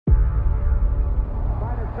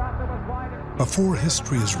Before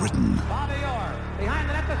history is written,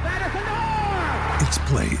 it's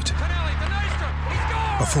played.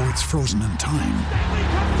 Before it's frozen in time,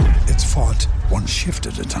 it's fought one shift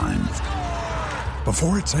at a time.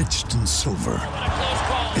 Before it's etched in silver,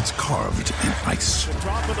 it's carved in ice.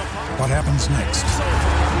 What happens next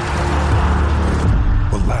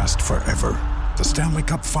will last forever. The Stanley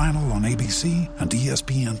Cup Final on ABC and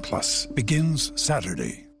ESPN Plus begins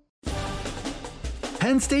Saturday.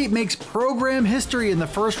 Penn State makes program history in the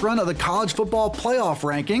first run of the college football playoff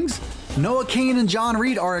rankings. Noah Cain and John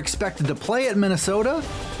Reid are expected to play at Minnesota.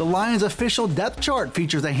 The Lions' official depth chart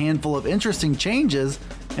features a handful of interesting changes,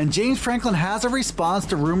 and James Franklin has a response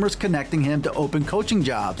to rumors connecting him to open coaching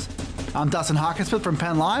jobs. I'm Dustin Hawkinsmith from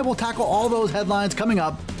Penn Live. We'll tackle all those headlines coming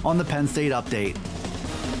up on the Penn State Update.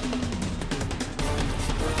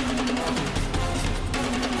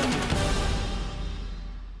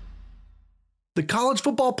 The College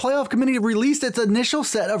Football Playoff Committee released its initial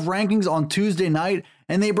set of rankings on Tuesday night,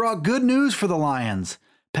 and they brought good news for the Lions.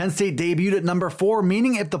 Penn State debuted at number 4,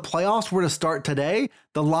 meaning if the playoffs were to start today,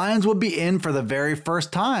 the Lions would be in for the very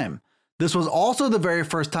first time. This was also the very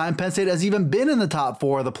first time Penn State has even been in the top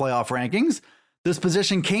 4 of the playoff rankings. This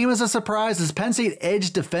position came as a surprise as Penn State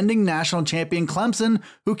edged defending national champion Clemson,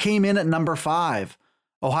 who came in at number 5.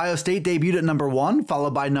 Ohio State debuted at number 1,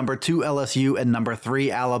 followed by number 2 LSU and number 3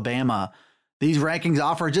 Alabama. These rankings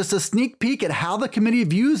offer just a sneak peek at how the committee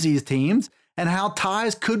views these teams and how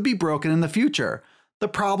ties could be broken in the future. The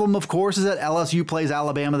problem, of course, is that LSU plays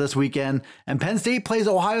Alabama this weekend and Penn State plays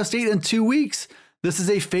Ohio State in 2 weeks. This is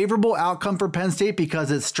a favorable outcome for Penn State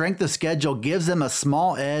because its strength of schedule gives them a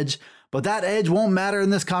small edge, but that edge won't matter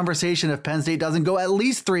in this conversation if Penn State doesn't go at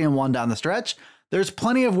least 3-1 down the stretch. There's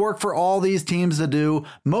plenty of work for all these teams to do,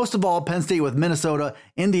 most of all Penn State with Minnesota,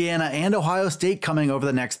 Indiana, and Ohio State coming over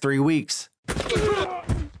the next 3 weeks.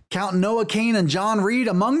 Count Noah Cain and John Reid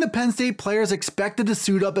among the Penn State players expected to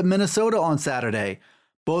suit up at Minnesota on Saturday.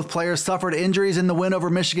 Both players suffered injuries in the win over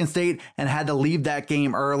Michigan State and had to leave that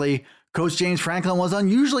game early. Coach James Franklin was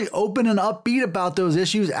unusually open and upbeat about those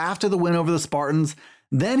issues after the win over the Spartans.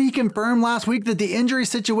 Then he confirmed last week that the injury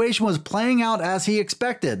situation was playing out as he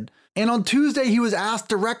expected. And on Tuesday, he was asked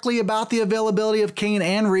directly about the availability of Cain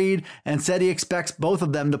and Reid and said he expects both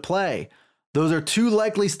of them to play. Those are 2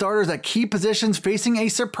 likely starters at key positions facing a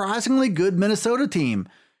surprisingly good Minnesota team.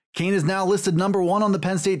 Cain is now listed number 1 on the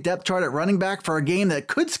Penn State depth chart at running back for a game that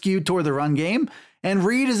could skew toward the run game, and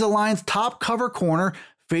Reid is the Lions' top cover corner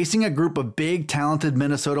facing a group of big, talented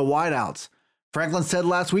Minnesota wideouts. Franklin said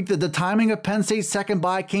last week that the timing of Penn State's second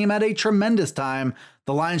bye came at a tremendous time.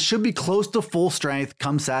 The Lions should be close to full strength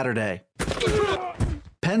come Saturday.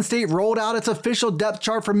 Penn State rolled out its official depth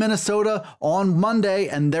chart for Minnesota on Monday,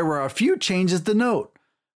 and there were a few changes to note.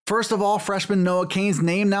 First of all, freshman Noah Cain's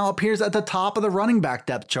name now appears at the top of the running back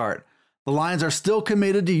depth chart. The Lions are still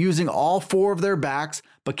committed to using all 4 of their backs,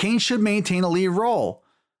 but Cain should maintain a lead role.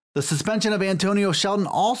 The suspension of Antonio Shelton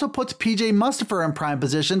also puts P.J. Mustipher in prime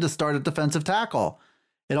position to start at defensive tackle.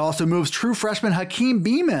 It also moves true freshman Hakeem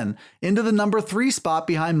Beamon into the number 3 spot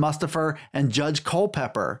behind Mustipher and Judge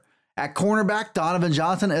Culpepper. At cornerback, Donovan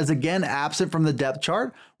Johnson is again absent from the depth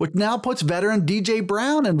chart, which now puts veteran DJ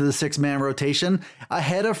Brown into the 6-man rotation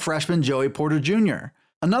ahead of freshman Joey Porter Jr.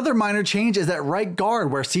 Another minor change is at right guard,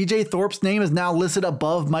 where CJ Thorpe's name is now listed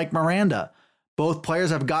above Mike Miranda. Both players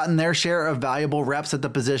have gotten their share of valuable reps at the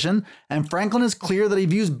position, and Franklin is clear that he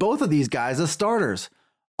views both of these guys as starters.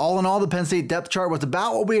 All in all, the Penn State depth chart was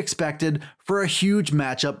about what we expected for a huge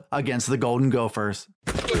matchup against the Golden Gophers.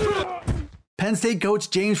 Penn State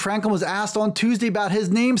coach James Franklin was asked on Tuesday about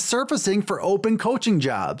his name surfacing for open coaching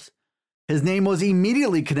jobs. His name was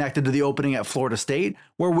immediately connected to the opening at Florida State,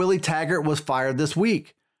 where Willie Taggart was fired this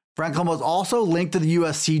week. Franklin was also linked to the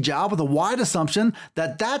USC job with a wide assumption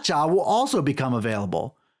that that job will also become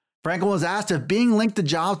available. Franklin was asked if being linked to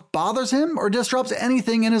jobs bothers him or disrupts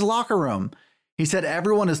anything in his locker room. He said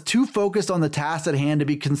everyone is too focused on the task at hand to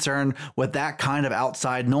be concerned with that kind of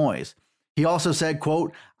outside noise. He also said,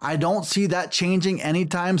 quote, "I don't see that changing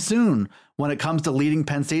anytime soon when it comes to leading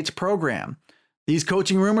Penn State's program. These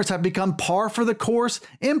coaching rumors have become par for the course,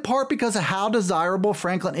 in part because of how desirable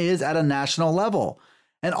Franklin is at a national level,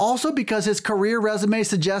 and also because his career resume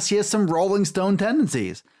suggests he has some Rolling Stone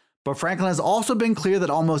tendencies. But Franklin has also been clear that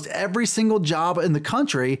almost every single job in the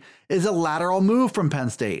country is a lateral move from Penn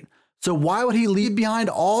State. So why would he leave behind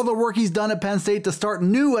all the work he's done at Penn State to start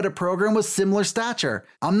new at a program with similar stature?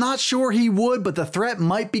 I'm not sure he would, but the threat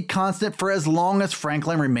might be constant for as long as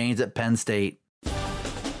Franklin remains at Penn State."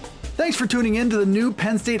 Thanks for tuning in to the new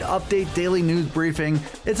Penn State Update Daily News Briefing.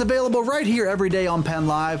 It's available right here every day on Penn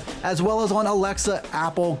Live, as well as on Alexa,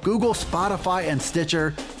 Apple, Google, Spotify, and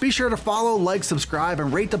Stitcher. Be sure to follow, like, subscribe,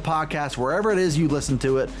 and rate the podcast wherever it is you listen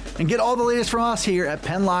to it. And get all the latest from us here at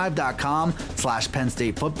PennLive.com/Penn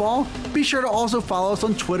State Football. Be sure to also follow us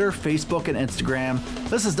on Twitter, Facebook, and Instagram.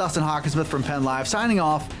 This is Dustin Hawkinsmith from Penn Live signing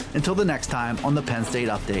off until the next time on the Penn State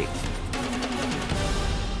Update.